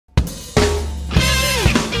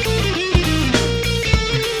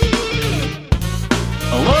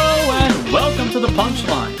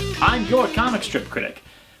your comic strip critic.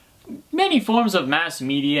 Many forms of mass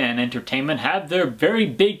media and entertainment have their very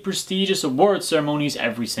big prestigious award ceremonies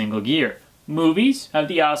every single year. Movies have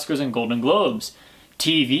the Oscars and Golden Globes.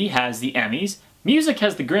 TV has the Emmys, music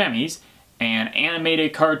has the Grammys, and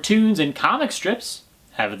animated cartoons and comic strips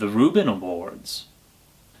have the Reuben Awards.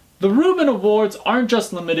 The Reuben Awards aren't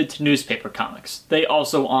just limited to newspaper comics. They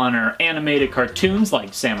also honor animated cartoons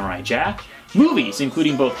like Samurai Jack, movies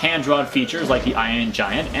including both hand-drawn features like The Iron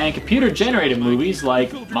Giant, and computer-generated movies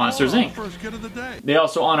like Monsters, Inc. They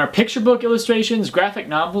also honor picture book illustrations, graphic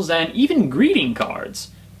novels, and even greeting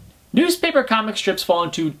cards. Newspaper comic strips fall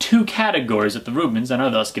into two categories at the Reubens and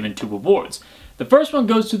are thus given 2 awards. The first one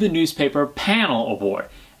goes to the Newspaper Panel Award,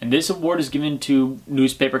 and this award is given to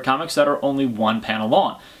newspaper comics that are only 1 panel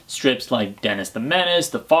long. Strips like Dennis the Menace,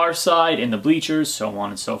 The Far Side, In the Bleachers, so on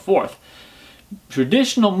and so forth.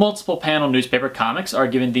 Traditional multiple panel newspaper comics are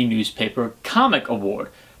given the Newspaper Comic Award.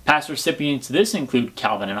 Past recipients of this include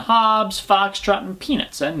Calvin and Hobbes, Foxtrot, and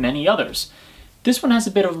Peanuts, and many others. This one has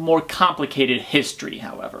a bit of a more complicated history,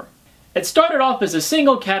 however. It started off as a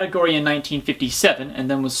single category in 1957 and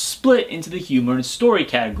then was split into the humor and story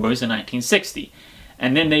categories in 1960.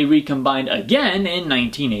 And then they recombined again in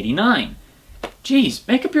 1989. Geez,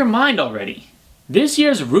 make up your mind already. This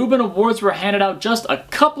year's Reuben Awards were handed out just a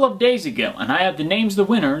couple of days ago, and I have the names of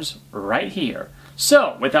the winners right here.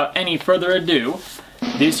 So, without any further ado,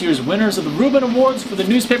 this year's winners of the Reuben Awards for the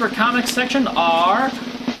newspaper comics section are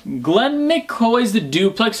Glenn McCoy's The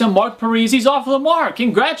Duplex and Mark Parisi's Off the Mark.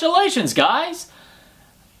 Congratulations, guys!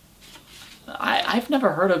 I've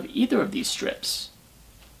never heard of either of these strips.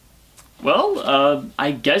 Well,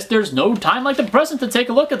 I guess there's no time like the present to take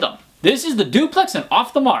a look at them. This is The Duplex and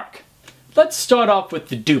Off the Mark. Let's start off with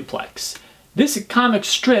The Duplex. This comic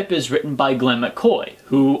strip is written by Glenn McCoy,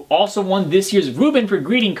 who also won this year's Reuben for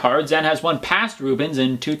greeting cards and has won past Reubens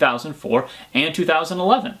in 2004 and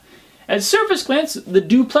 2011. At surface glance, The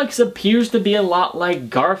Duplex appears to be a lot like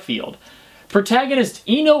Garfield. Protagonist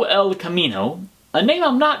Eno El Camino, a name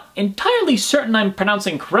I'm not entirely certain I'm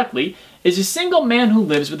pronouncing correctly, is a single man who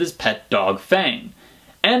lives with his pet dog Fang.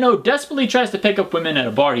 Eno desperately tries to pick up women at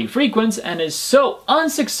a bar he frequents and is so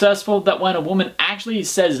unsuccessful that when a woman actually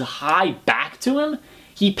says hi back to him,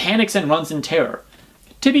 he panics and runs in terror.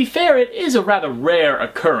 To be fair, it is a rather rare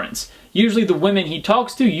occurrence. Usually the women he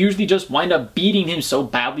talks to usually just wind up beating him so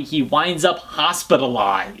badly he winds up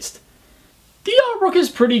hospitalized. The artwork is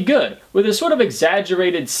pretty good, with a sort of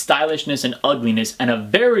exaggerated stylishness and ugliness and a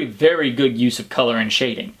very, very good use of color and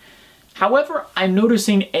shading. However, I'm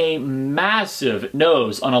noticing a massive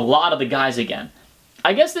nose on a lot of the guys again.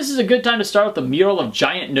 I guess this is a good time to start with the mural of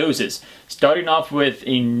giant noses, starting off with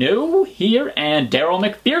Enu here and Daryl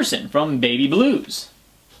McPherson from Baby Blues.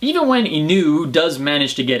 Even when Enu does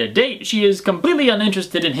manage to get a date, she is completely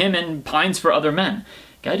uninterested in him and pines for other men.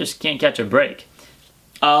 Guy just can't catch a break.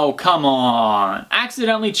 Oh, come on.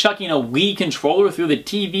 Accidentally chucking a Wii controller through the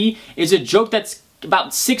TV is a joke that's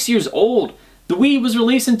about 6 years old. The Wii was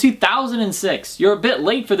released in 2006. You're a bit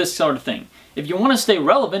late for this sort of thing. If you want to stay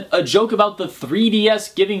relevant, a joke about the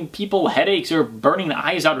 3DS giving people headaches or burning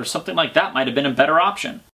eyes out or something like that might have been a better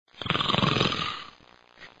option.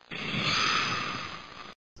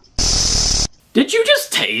 Did you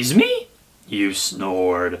just tase me? You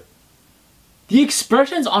snored. The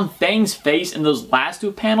expressions on Fang's face in those last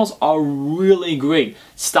 2 panels are really great.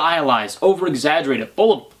 Stylized, over-exaggerated,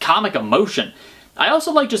 full of comic emotion. I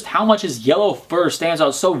also like just how much his yellow fur stands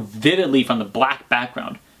out so vividly from the black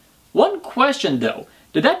background. One question though,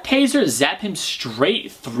 did that taser zap him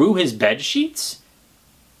straight through his bed sheets?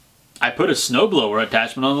 I put a snowblower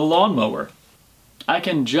attachment on the lawnmower. I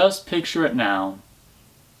can just picture it now.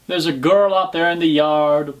 There's a girl out there in the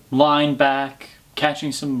yard, lying back,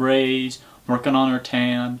 catching some rays, working on her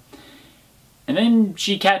tan, and then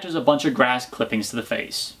she catches a bunch of grass clippings to the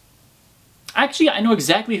face. Actually, I know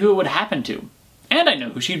exactly who it would happen to. And I know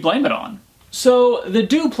who she'd blame it on. So, The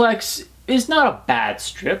Duplex is not a bad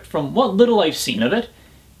strip from what little I've seen of it.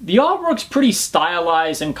 The artwork's pretty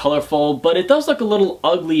stylized and colorful, but it does look a little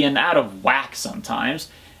ugly and out of whack sometimes.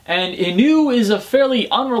 And Enu is a fairly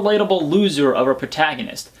unrelatable loser of a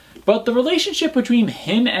protagonist. But the relationship between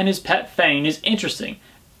him and his pet Fang is interesting,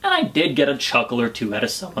 and I did get a chuckle or two out of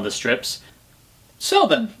some of the strips. So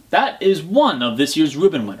then, that is one of this year's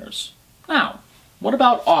Reuben winners. Now, what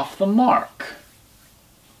about Off the Mark?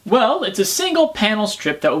 Well, it's a single panel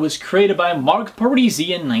strip that was created by Mark Parisi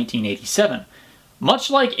in 1987. Much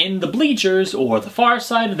like in The Bleachers or The Far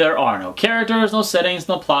Side, there are no characters, no settings,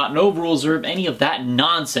 no plot, no rules, or any of that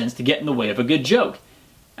nonsense to get in the way of a good joke.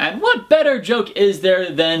 And what better joke is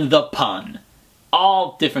there than the pun?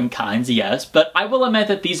 All different kinds, yes, but I will admit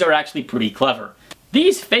that these are actually pretty clever.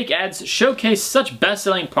 These fake ads showcase such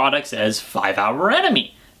best-selling products as 5-Hour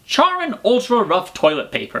Enemy, Charin Ultra Rough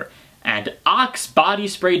Toilet Paper, and Ox Body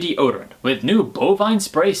Spray Deodorant with new bovine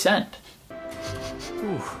spray scent.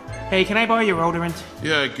 Ooh. Hey, can I borrow your odorant?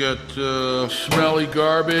 Yeah, get smelly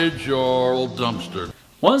garbage or old dumpster.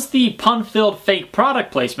 Once the pun-filled fake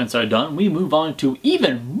product placements are done, we move on to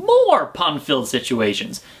even more pun-filled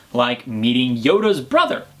situations, like meeting Yoda's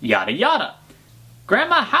brother, yada yada.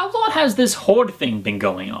 Grandma, how long has this horde thing been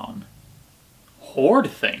going on? Horde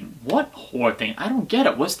thing? What horde thing? I don't get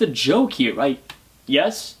it. What's the joke here, right?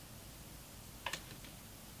 Yes?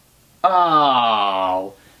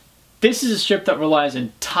 Oh. This is a strip that relies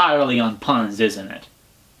entirely on puns, isn't it?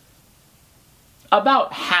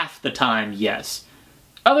 About half the time, yes.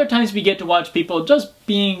 Other times we get to watch people just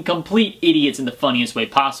being complete idiots in the funniest way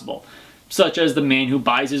possible. Such as the man who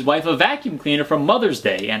buys his wife a vacuum cleaner for Mother's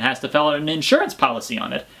Day and has to fill out an insurance policy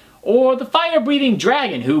on it. Or the fire-breathing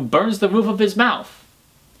dragon who burns the roof of his mouth.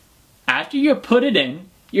 After you put it in,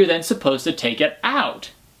 you're then supposed to take it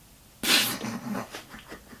out.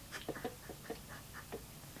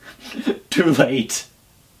 Too late.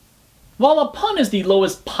 While a pun is the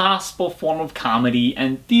lowest possible form of comedy,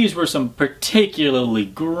 and these were some particularly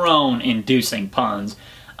groan-inducing puns,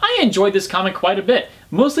 I enjoyed this comic quite a bit,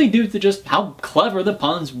 mostly due to just how clever the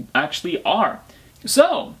puns actually are.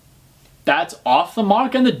 So, that's Off the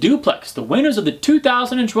Mark and the Duplex, the winners of the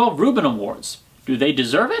 2012 Reuben Awards. Do they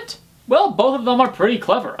deserve it? Well, both of them are pretty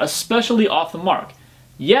clever, especially Off the Mark.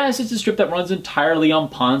 Yes, it's a strip that runs entirely on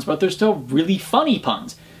puns, but they're still really funny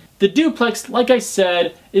puns. The Duplex, like I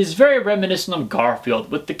said, is very reminiscent of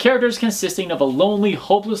Garfield, with the characters consisting of a lonely,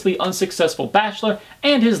 hopelessly unsuccessful bachelor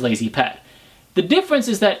and his lazy pet. The difference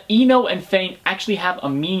is that Eno and Fane actually have a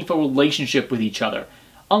meaningful relationship with each other,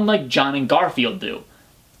 unlike John and Garfield do.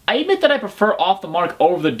 I admit that I prefer Off the Mark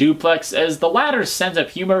over the Duplex, as the latter's sense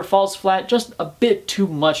of humor falls flat just a bit too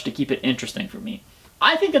much to keep it interesting for me.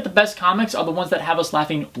 I think that the best comics are the ones that have us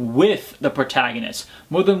laughing with the protagonists,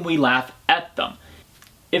 more than we laugh at them.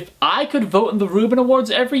 If I could vote in the Reuben Awards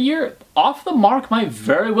every year, Off the Mark might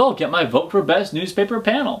very well get my vote for Best Newspaper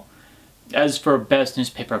Panel. As for Best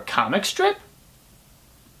Newspaper Comic Strip,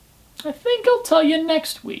 I think I'll tell you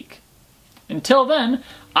next week. Until then,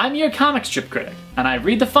 I'm your comic strip critic, and I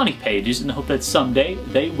read the funny pages and hope that someday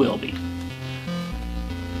they will be.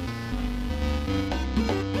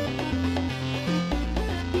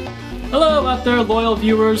 Hello out there, loyal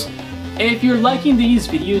viewers. If you're liking these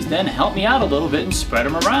videos, then help me out a little bit and spread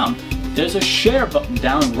them around. There's a share button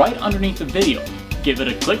down right underneath the video. Give it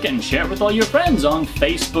a click and share it with all your friends on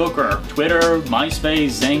Facebook or Twitter,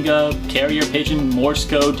 MySpace, Zynga, Carrier Pigeon, Morse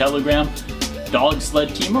Code, Telegram, Dog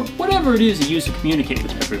Sled Team, or whatever it is you use to communicate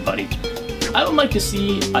with everybody. I would like to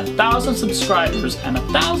see 1,000 subscribers and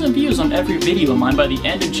 1,000 views on every video of mine by the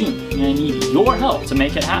end of June, and I need your help to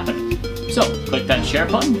make it happen. So, click that share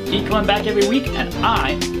button, keep coming back every week, and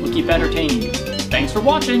I will keep entertaining you. Thanks for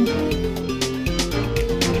watching!